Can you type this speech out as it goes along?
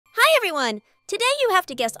everyone! Today you have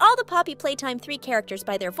to guess all the Poppy PlayTime 3 characters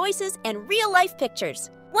by their voices and real-life pictures.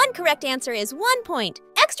 One correct answer is 1 point.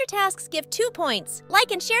 Extra tasks give 2 points. Like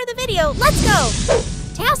and share the video. Let's go!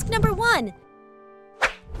 Task number 1.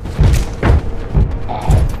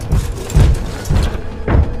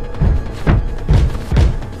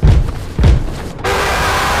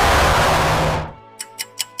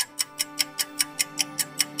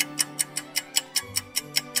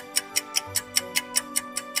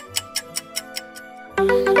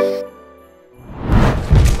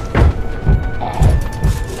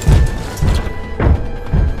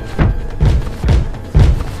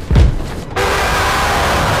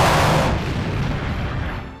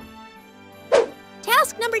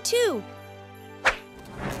 Task number 2.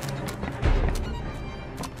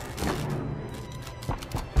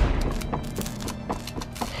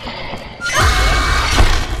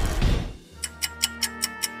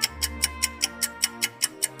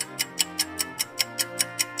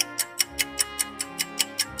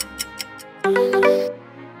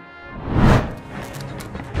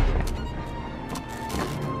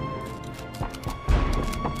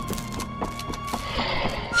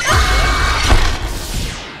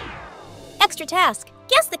 Extra task.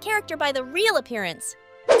 Guess the character by the real appearance.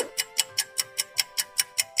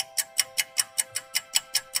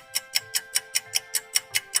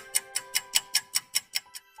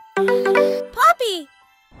 Poppy!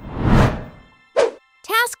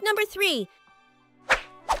 Task number 3.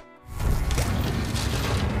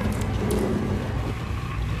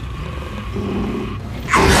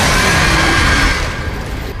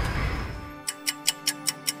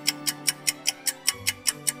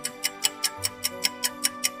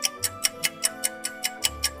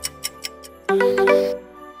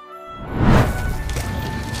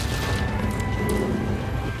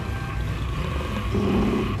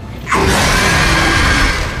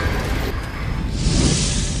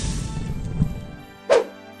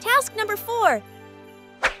 Task number 4.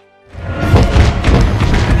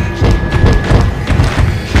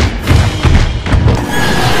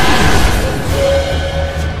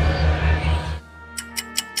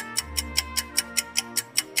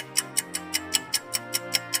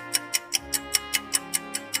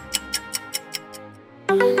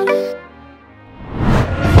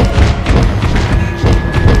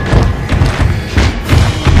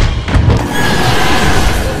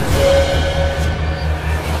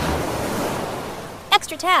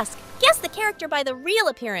 Extra task. Guess the character by the real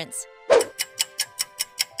appearance.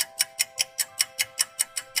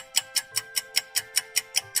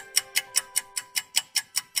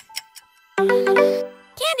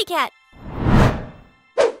 Candy Cat.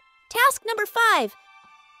 Task number 5.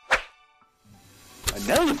 An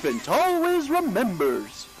elephant always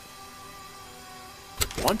remembers.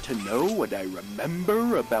 Want to know what I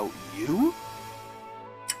remember about you?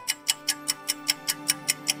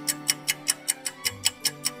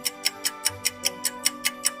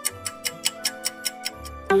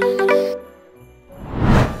 An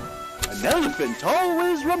elephant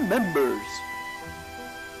always remembers.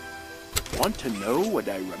 Want to know what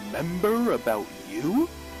I remember about you?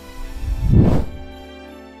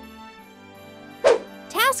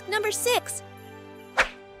 Task number 6.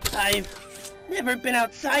 I've never been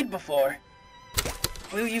outside before.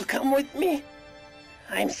 Will you come with me?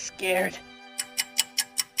 I'm scared.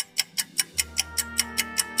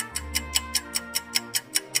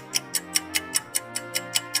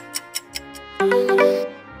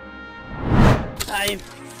 I've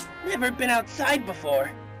never been outside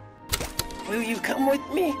before. Will you come with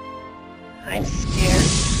me? I'm scared.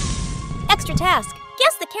 Extra task.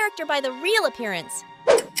 Guess the character by the real appearance.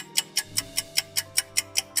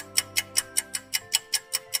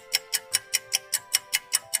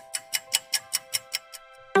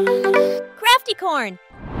 Crafty Corn.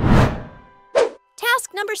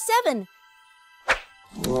 Task number 7.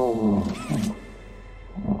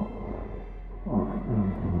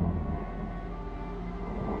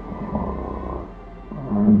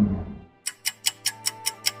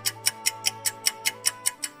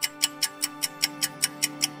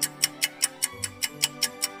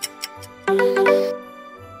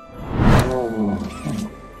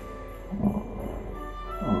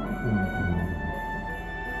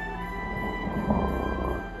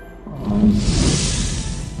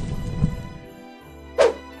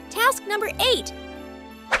 Task number 8.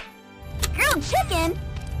 Grilled chicken?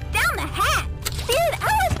 Down the hat! Seared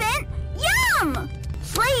elephant? Yum!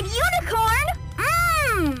 Slayed unicorn?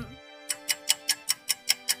 Mmm!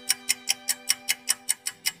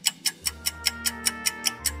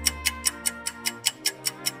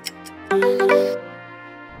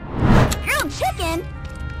 Grilled chicken?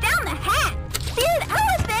 Down the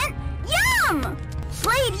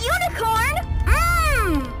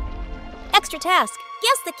Extra task.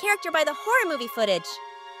 Guess the character by the horror movie footage.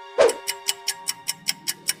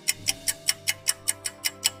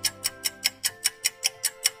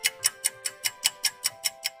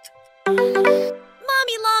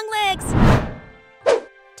 Mommy long legs!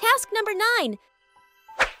 Task number 9.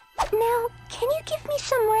 Now, can you give me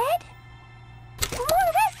some red? More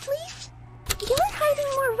red, please. You're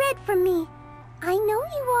hiding more red from me. I know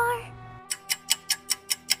you are.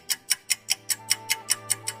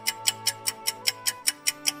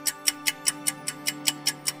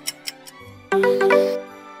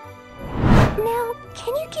 Now,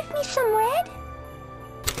 can you give me some red?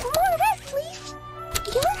 More red, please.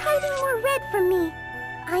 You're hiding more red from me.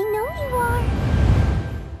 I know you are.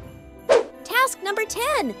 Task number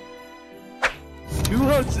 10. 2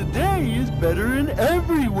 hugs a day is better in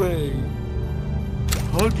every way.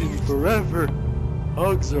 Hugging forever.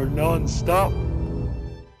 Hugs are non-stop.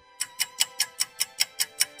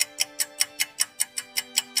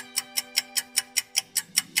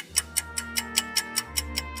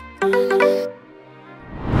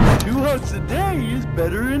 Two hugs a day is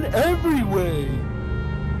better in every way.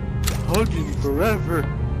 Hugging forever.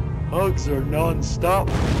 Hugs are non-stop.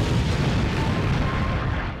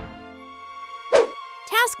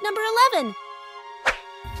 Task number 11.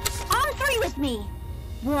 On 3 with me.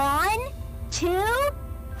 1, 2,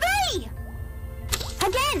 3.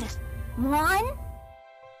 Again. 1.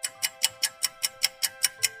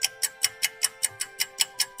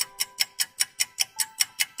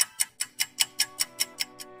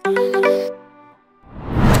 On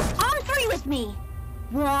 3 with me.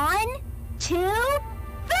 1, 2,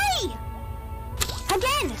 3.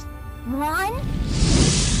 Again. 1.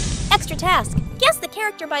 Extra task. Guess the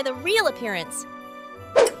character by the real appearance.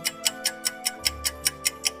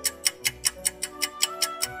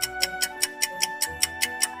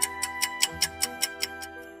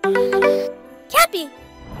 Cappy!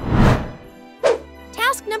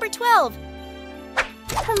 Task number 12.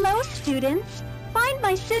 Hello, students. Find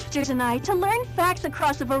my sisters and I to learn facts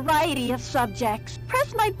across a variety of subjects.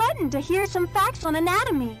 Press my button to hear some facts on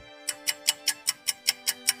anatomy.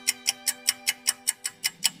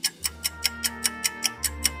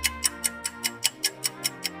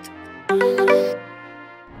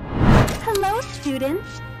 Hello,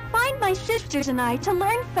 students. Find my sisters and I to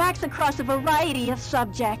learn facts across a variety of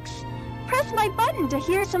subjects. Press my button to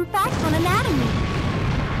hear some facts on anatomy.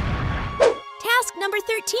 Task number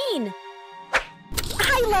 13.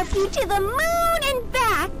 I love you to the moon and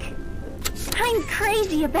back. I'm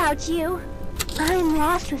crazy about you. I'm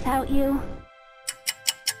lost without you.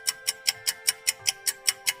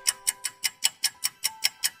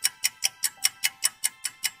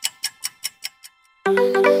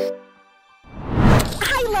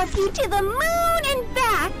 I love you to the moon and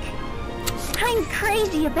back. I'm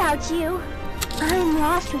crazy about you. I'm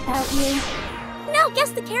lost without you. Now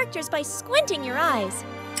guess the characters by squinting your eyes.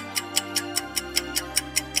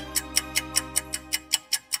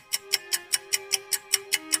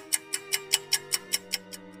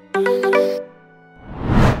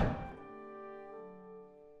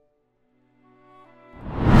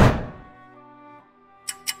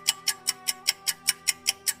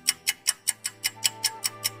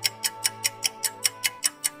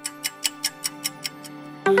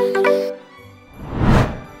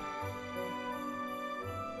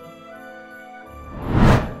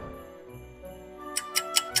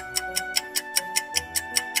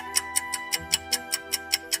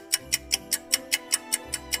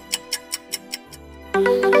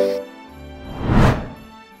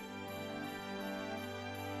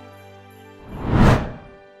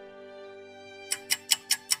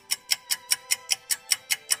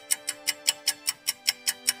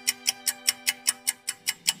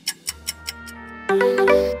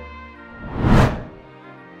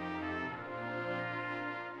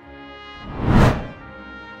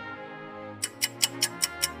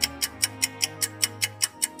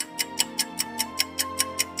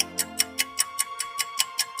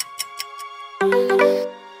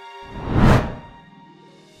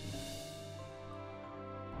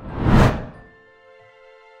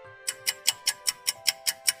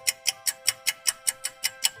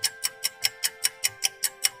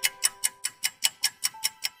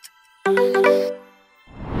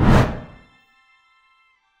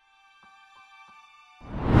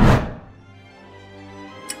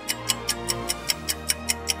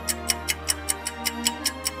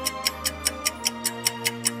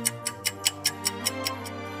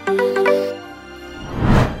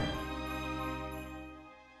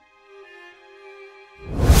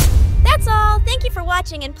 That's all. Thank you for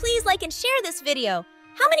watching, and please like and share this video.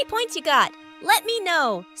 How many points you got? Let me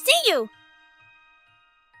know. See you!